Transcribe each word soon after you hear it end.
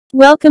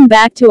Welcome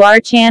back to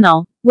our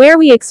channel, where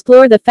we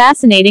explore the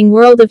fascinating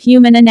world of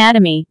human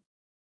anatomy.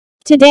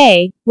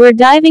 Today, we're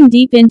diving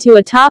deep into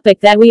a topic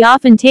that we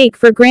often take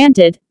for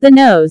granted, the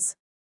nose.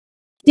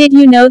 Did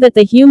you know that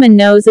the human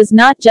nose is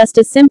not just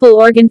a simple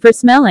organ for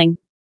smelling?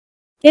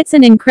 It's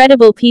an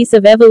incredible piece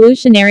of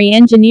evolutionary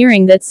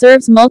engineering that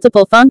serves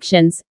multiple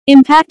functions,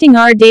 impacting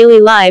our daily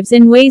lives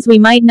in ways we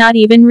might not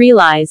even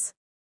realize.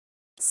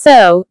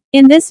 So,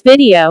 in this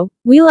video,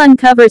 we'll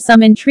uncover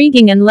some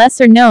intriguing and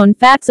lesser-known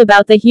facts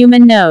about the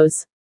human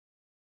nose.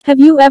 Have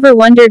you ever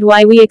wondered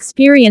why we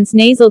experience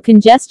nasal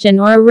congestion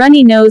or a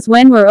runny nose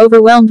when we're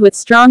overwhelmed with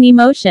strong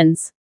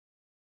emotions?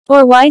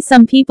 Or why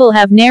some people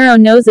have narrow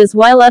noses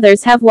while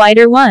others have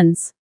wider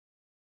ones?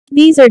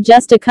 These are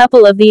just a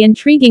couple of the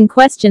intriguing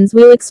questions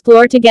we'll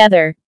explore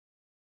together.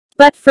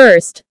 But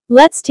first,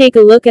 let's take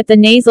a look at the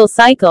nasal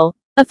cycle,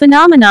 a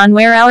phenomenon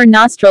where our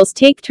nostrils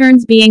take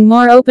turns being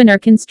more open or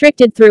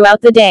constricted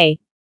throughout the day.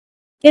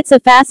 It's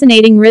a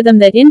fascinating rhythm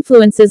that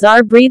influences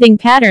our breathing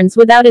patterns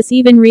without us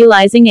even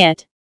realizing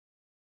it.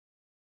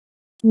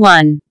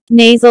 1.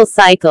 Nasal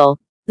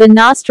cycle. The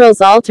nostrils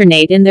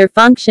alternate in their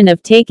function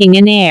of taking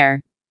in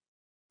air.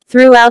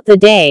 Throughout the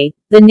day,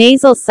 the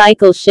nasal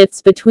cycle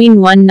shifts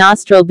between one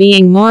nostril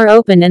being more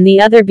open and the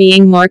other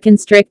being more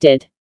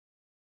constricted.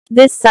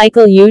 This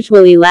cycle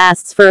usually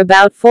lasts for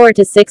about 4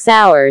 to 6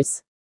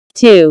 hours.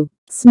 2.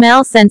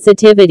 Smell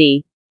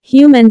sensitivity.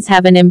 Humans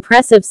have an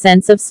impressive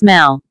sense of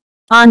smell.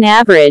 On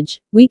average,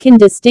 we can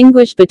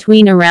distinguish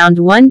between around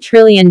 1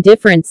 trillion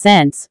different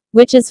scents,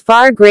 which is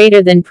far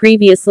greater than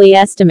previously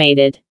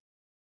estimated.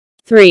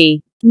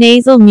 3.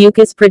 Nasal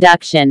mucus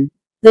production.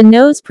 The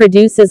nose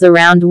produces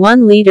around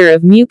 1 liter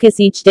of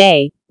mucus each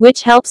day,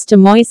 which helps to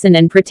moisten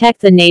and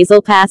protect the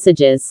nasal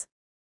passages.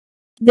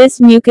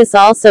 This mucus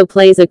also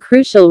plays a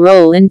crucial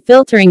role in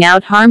filtering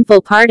out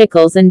harmful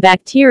particles and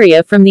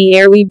bacteria from the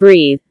air we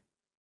breathe.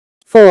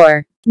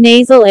 4.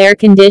 Nasal air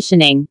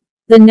conditioning.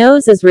 The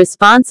nose is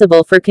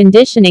responsible for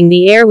conditioning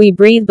the air we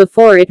breathe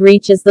before it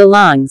reaches the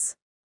lungs.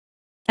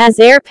 As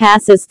air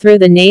passes through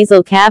the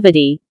nasal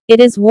cavity,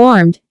 it is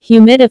warmed,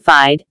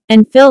 humidified,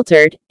 and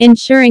filtered,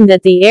 ensuring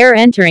that the air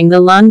entering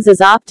the lungs is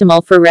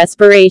optimal for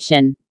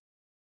respiration.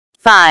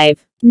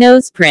 5.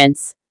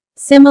 Noseprints.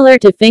 Similar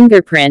to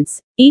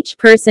fingerprints, each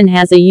person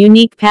has a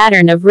unique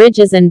pattern of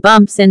ridges and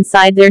bumps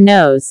inside their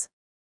nose.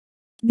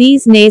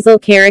 These nasal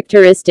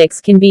characteristics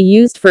can be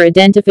used for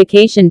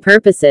identification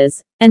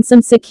purposes, and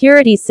some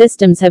security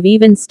systems have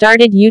even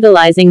started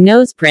utilizing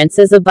noseprints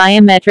as a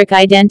biometric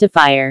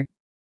identifier.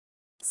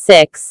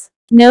 6.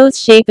 Nose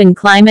shape and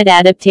climate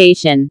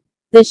adaptation.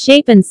 The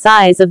shape and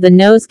size of the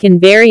nose can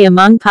vary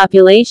among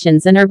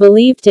populations and are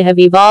believed to have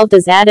evolved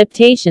as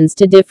adaptations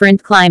to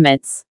different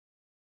climates.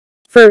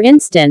 For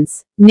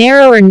instance,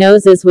 narrower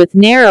noses with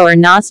narrower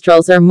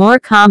nostrils are more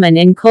common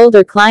in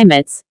colder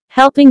climates,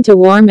 helping to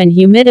warm and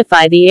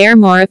humidify the air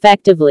more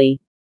effectively.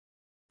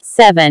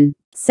 7.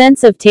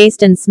 Sense of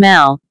taste and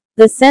smell.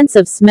 The sense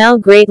of smell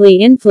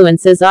greatly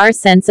influences our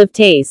sense of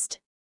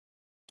taste.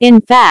 In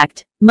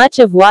fact, much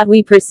of what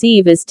we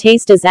perceive as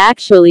taste is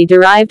actually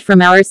derived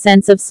from our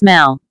sense of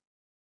smell.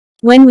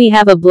 When we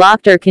have a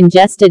blocked or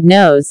congested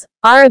nose,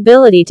 our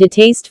ability to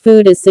taste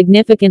food is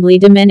significantly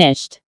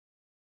diminished.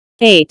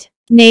 8.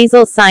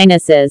 Nasal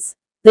sinuses.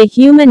 The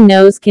human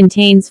nose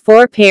contains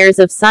 4 pairs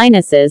of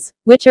sinuses,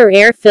 which are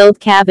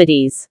air-filled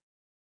cavities.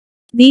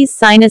 These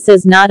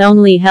sinuses not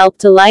only help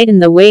to lighten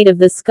the weight of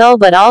the skull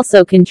but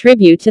also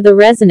contribute to the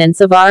resonance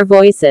of our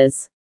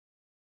voices.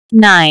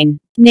 9.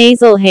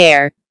 Nasal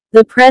hair.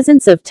 The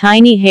presence of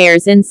tiny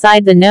hairs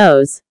inside the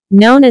nose,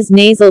 known as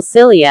nasal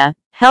cilia,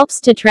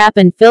 helps to trap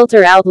and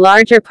filter out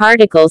larger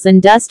particles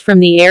and dust from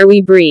the air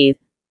we breathe.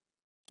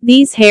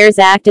 These hairs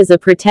act as a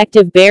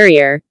protective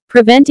barrier,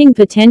 preventing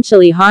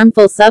potentially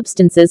harmful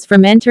substances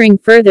from entering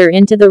further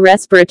into the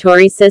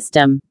respiratory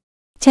system.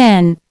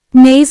 10.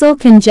 Nasal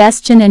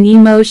congestion and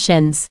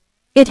emotions.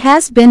 It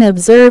has been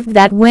observed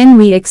that when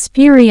we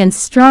experience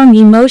strong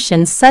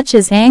emotions such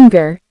as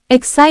anger,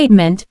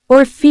 excitement,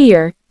 or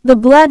fear, the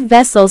blood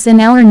vessels in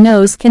our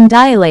nose can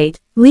dilate,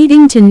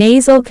 leading to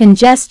nasal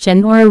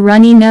congestion or a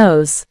runny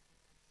nose.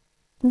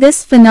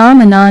 This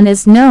phenomenon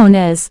is known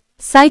as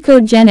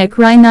psychogenic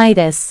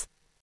rhinitis.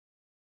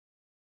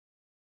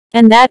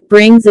 And that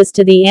brings us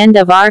to the end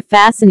of our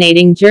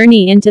fascinating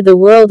journey into the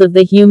world of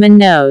the human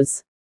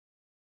nose.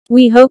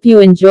 We hope you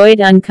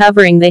enjoyed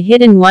uncovering the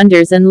hidden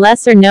wonders and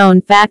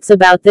lesser-known facts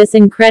about this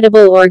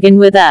incredible organ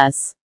with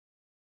us.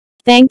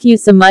 Thank you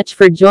so much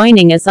for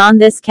joining us on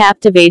this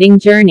captivating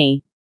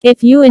journey.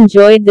 If you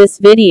enjoyed this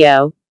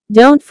video,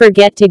 don't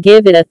forget to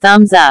give it a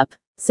thumbs up,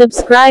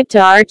 subscribe to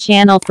our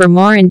channel for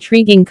more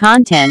intriguing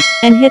content,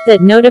 and hit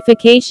that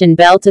notification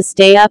bell to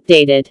stay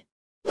updated.